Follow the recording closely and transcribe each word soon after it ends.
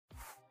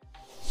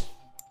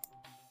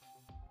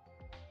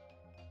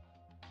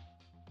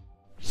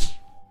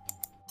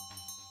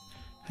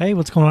Hey,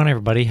 what's going on,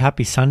 everybody?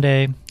 Happy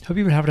Sunday. Hope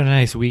you've been having a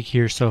nice week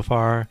here so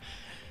far.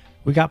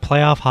 We got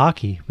playoff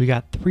hockey. We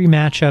got 3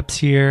 matchups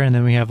here, and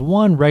then we have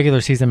 1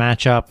 regular season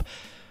matchup.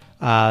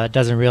 That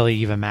doesn't really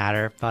even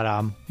matter.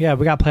 But, yeah,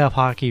 we got playoff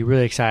hockey.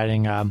 Really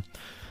exciting.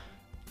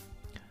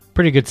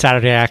 Pretty good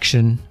Saturday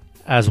action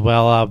as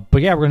well.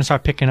 But, yeah, we're going to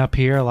start picking up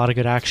here. A lot of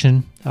good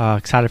action.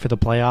 Excited for the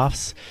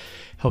playoffs.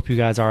 Hope you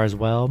guys are as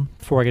well.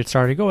 Before I get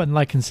started, go ahead and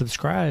like and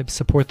subscribe.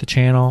 Support the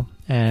channel.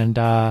 And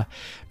go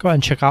ahead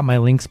and check out my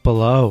links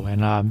below.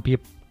 And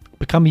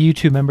become a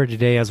YouTube member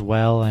today as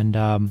well. And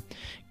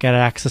get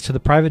access to the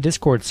private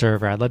Discord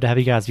server. I'd love to have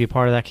you guys be a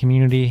part of that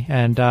community.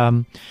 And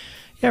yeah,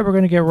 we're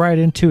going to get right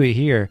into it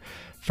here.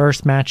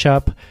 First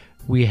matchup,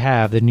 we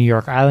have the New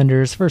York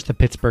Islanders versus the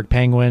Pittsburgh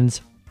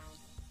Penguins.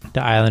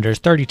 The Islanders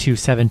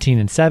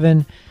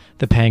 32-17-7.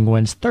 The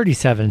Penguins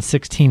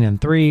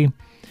 37-16-3.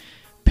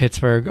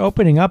 Pittsburgh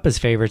opening up as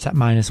favorites at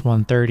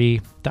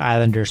 -130. The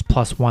Islanders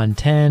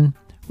 +110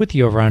 with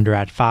the over-under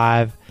at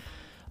 5.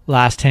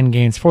 Last 10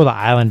 games for the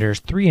Islanders,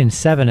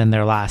 3-7 in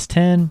their last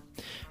 10.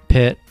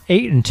 Pitt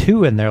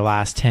 8-2 in their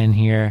last 10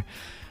 here.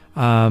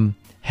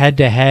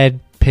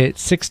 Head-to-head, Pitt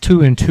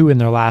 6-2-2 in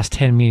their last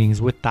 10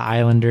 meetings with the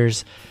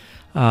Islanders.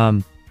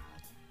 The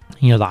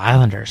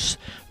Islanders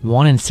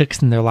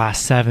 1-6 in their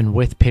last 7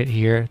 with Pitt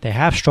here. They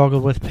have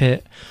struggled with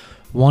Pitt.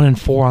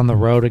 1-4 on the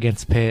road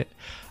against Pitt.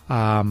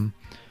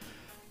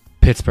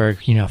 Pittsburgh,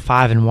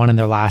 5-1 in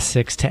their last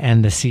 6 to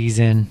end the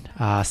season.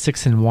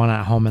 6-1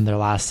 at home in their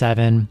last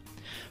 7.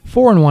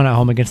 4-1 at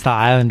home against the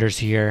Islanders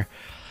here.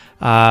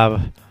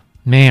 It's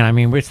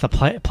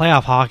the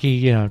playoff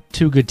hockey.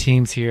 2 good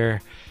teams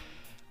here.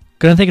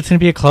 Gonna think it's gonna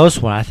be a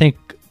close one. I think,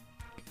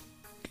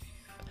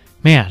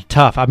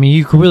 tough.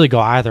 You could really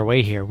go either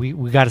way here.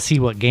 We got to see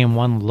what Game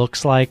 1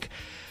 looks like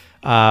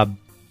to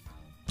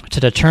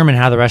determine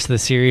how the rest of the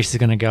series is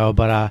gonna go.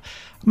 But I'm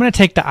gonna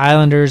take the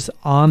Islanders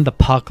on the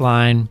puck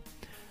line.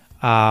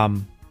 I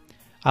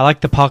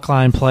like the puck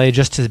line play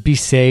just to be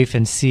safe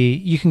and see.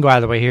 You can go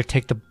either way here.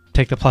 Take the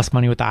plus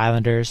money with the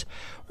Islanders,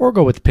 or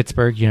go with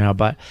Pittsburgh.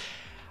 But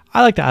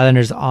I like the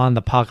Islanders on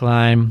the puck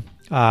line.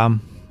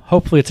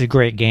 Hopefully, it's a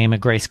great game, a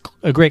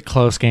great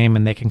close game,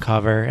 and they can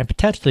cover and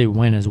potentially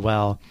win as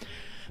well.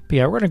 But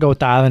yeah, we're gonna go with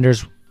the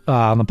Islanders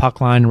on the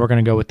puck line. We're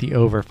gonna go with the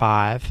over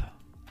 5.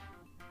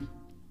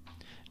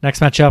 Next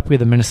matchup, we have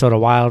the Minnesota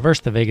Wild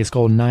versus the Vegas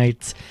Golden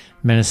Knights.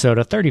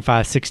 Minnesota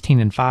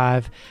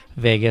 35-16-5.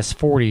 Vegas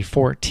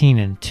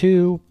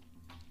 40-14-2.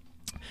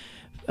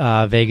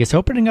 Vegas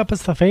opening up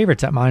as the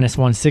favorites at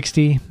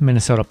 -160.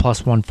 Minnesota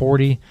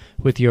 +140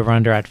 with the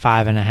over-under at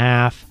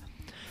 5.5.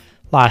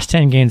 Last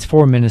 10 games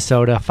for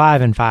Minnesota,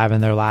 5-5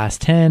 in their last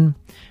 10.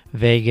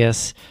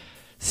 Vegas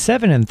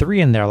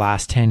 7-3 in their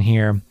last 10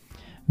 here.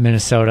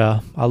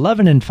 Minnesota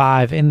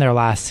 11-5 in their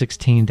last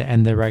 16 to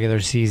end the regular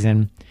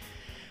season.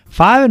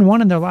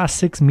 5-1 in their last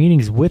 6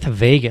 meetings with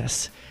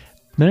Vegas.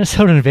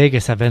 Minnesota and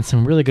Vegas have been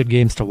some really good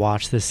games to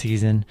watch this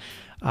season.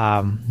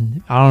 I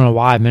don't know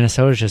why.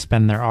 Minnesota's just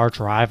been their arch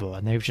rival,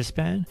 and they've just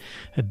been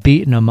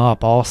beating them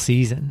up all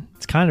season.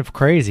 It's kind of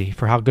crazy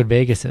for how good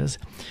Vegas is.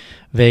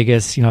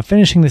 Vegas,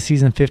 finishing the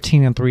season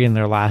 15-3 in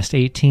their last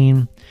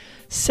 18,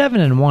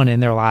 7-1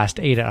 in their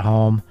last 8 at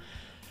home.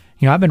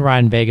 I've been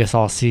riding Vegas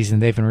all season.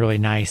 They've been really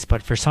nice,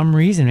 but for some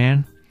reason,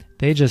 man,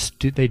 they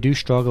do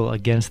struggle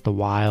against the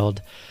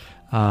Wild.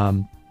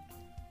 I'm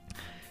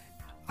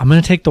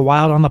going to take the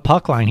Wild on the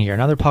puck line here.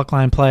 Another puck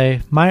line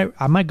play.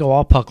 I might go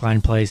all puck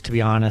line plays, to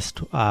be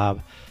honest,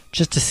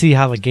 just to see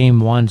how the game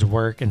ones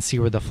work and see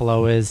where the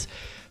flow is.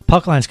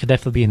 Puck lines could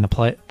definitely be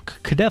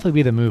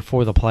the move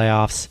for the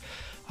playoffs.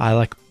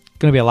 Going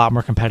to be a lot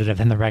more competitive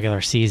than the regular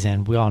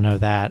season. We all know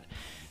that.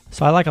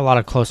 So I like a lot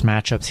of close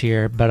matchups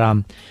here. But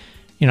I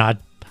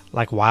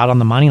like Wild on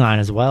the money line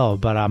as well.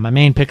 But my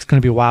main pick is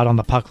going to be Wild on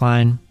the puck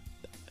line.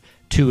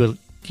 Two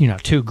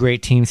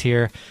great teams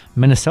here.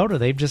 Minnesota,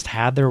 they've just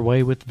had their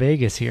way with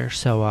Vegas here.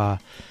 So,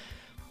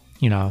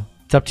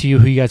 it's up to you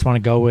who you guys want to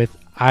go with.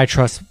 I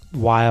trust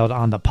Wild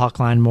on the puck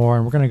line more,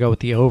 and we're going to go with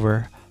the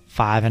over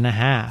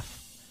 5.5.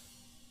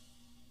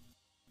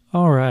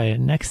 All right,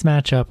 next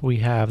matchup, we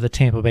have the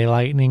Tampa Bay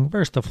Lightning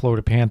versus the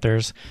Florida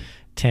Panthers.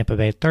 Tampa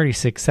Bay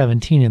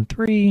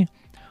 36-17-3.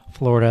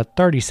 Florida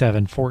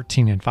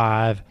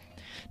 37-14-5.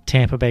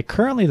 Tampa Bay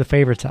currently the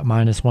favorites at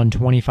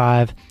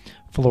 -125.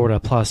 Florida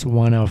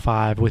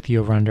 +105 with the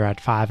over-under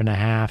at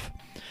 5.5.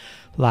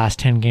 Last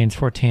 10 games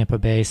for Tampa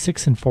Bay,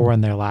 6-4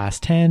 in their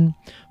last 10.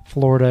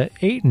 Florida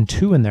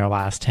 8-2 in their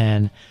last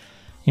 10.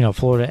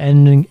 Florida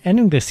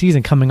ending the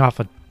season coming off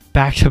of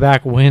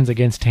back-to-back wins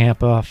against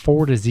Tampa,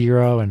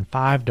 4-0 and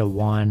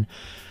 5-1.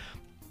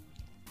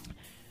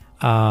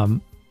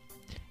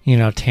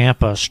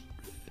 Tampa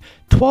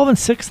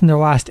 12-6 in their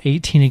last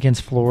 18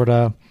 against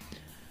Florida.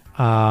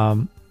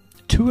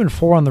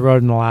 2-4 on the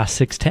road in the last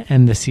 6 to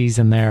end the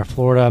season there.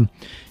 Florida,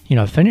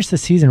 finished the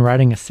season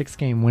riding a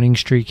 6-game winning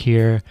streak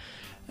here.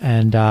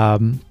 And,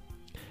 Florida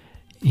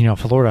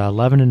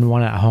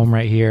 11-1 at home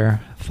right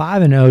here.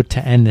 5-0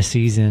 to end the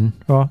season.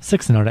 Well,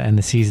 6-0 to end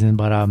the season.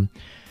 But,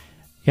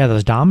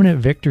 those dominant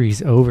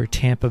victories over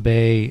Tampa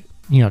Bay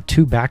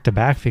two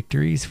back-to-back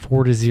victories,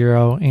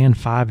 4-0 and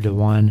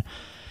 5-1.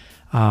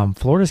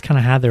 Florida's kind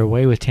of had their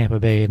way with Tampa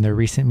Bay in their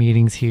recent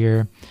meetings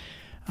here.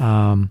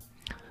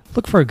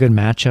 Look for a good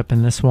matchup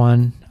in this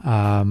one.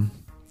 Going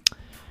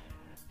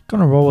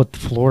to roll with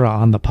Florida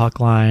on the puck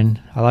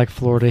line. I like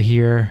Florida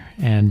here,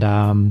 and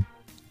I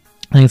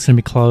think it's going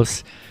to be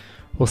close.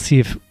 We'll see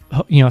if,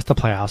 it's the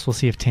playoffs. We'll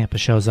see if Tampa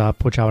shows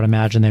up, which I would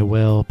imagine they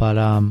will. But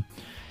I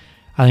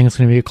think it's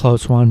going to be a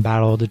close one,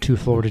 battle of the two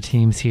Florida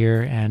teams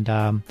here. And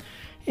I'm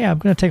going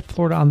to take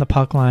Florida on the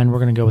puck line. We're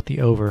going to go with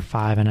the over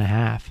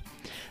 5.5.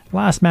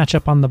 Last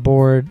matchup on the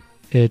board,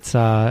 it's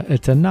a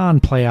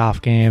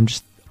non-playoff game.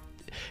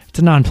 It's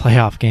a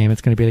non-playoff game.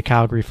 It's going to be the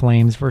Calgary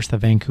Flames versus the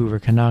Vancouver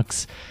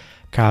Canucks.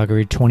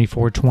 Calgary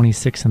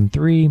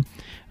 24-26-3.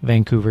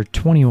 Vancouver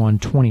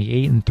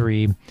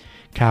 21-28-3.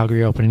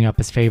 Calgary opening up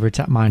as favorites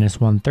at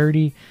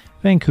 -130.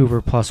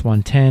 Vancouver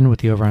 +110 with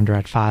the over-under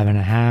at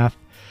 5.5.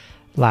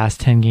 Last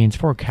 10 games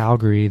for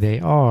Calgary,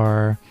 they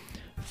are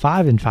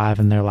 5-5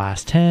 in their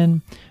last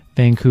 10.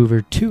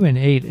 Vancouver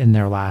 2-8 in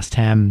their last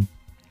 10.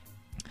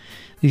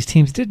 These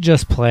teams did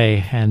just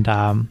play, and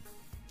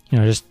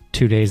just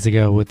 2 days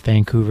ago with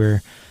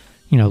Vancouver,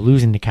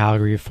 losing to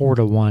Calgary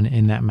 4-1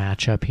 in that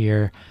matchup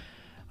here.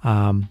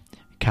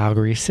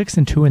 Calgary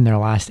 6-2 in their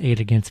last 8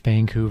 against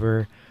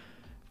Vancouver.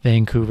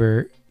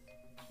 Vancouver,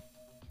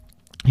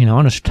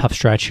 on a tough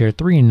stretch here,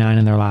 3-9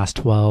 in their last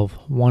 12,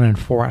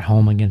 1-4 at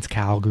home against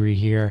Calgary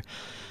here.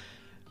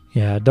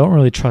 Yeah, don't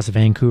really trust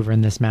Vancouver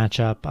in this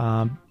matchup.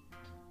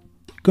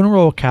 Gonna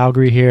roll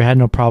Calgary here. Had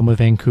no problem with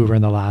Vancouver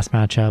in the last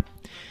matchup.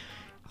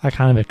 I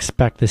kind of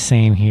expect the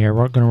same here.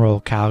 We're going to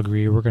roll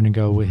Calgary. We're going to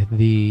go with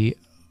the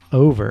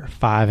over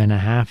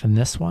 5.5 in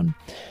this one.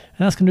 And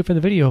that's going to do it for the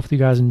video. Hopefully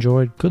you guys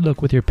enjoyed. Good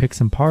luck with your picks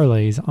and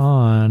parlays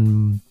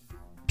on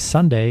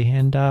Sunday.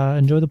 And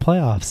enjoy the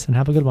playoffs. And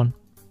have a good one.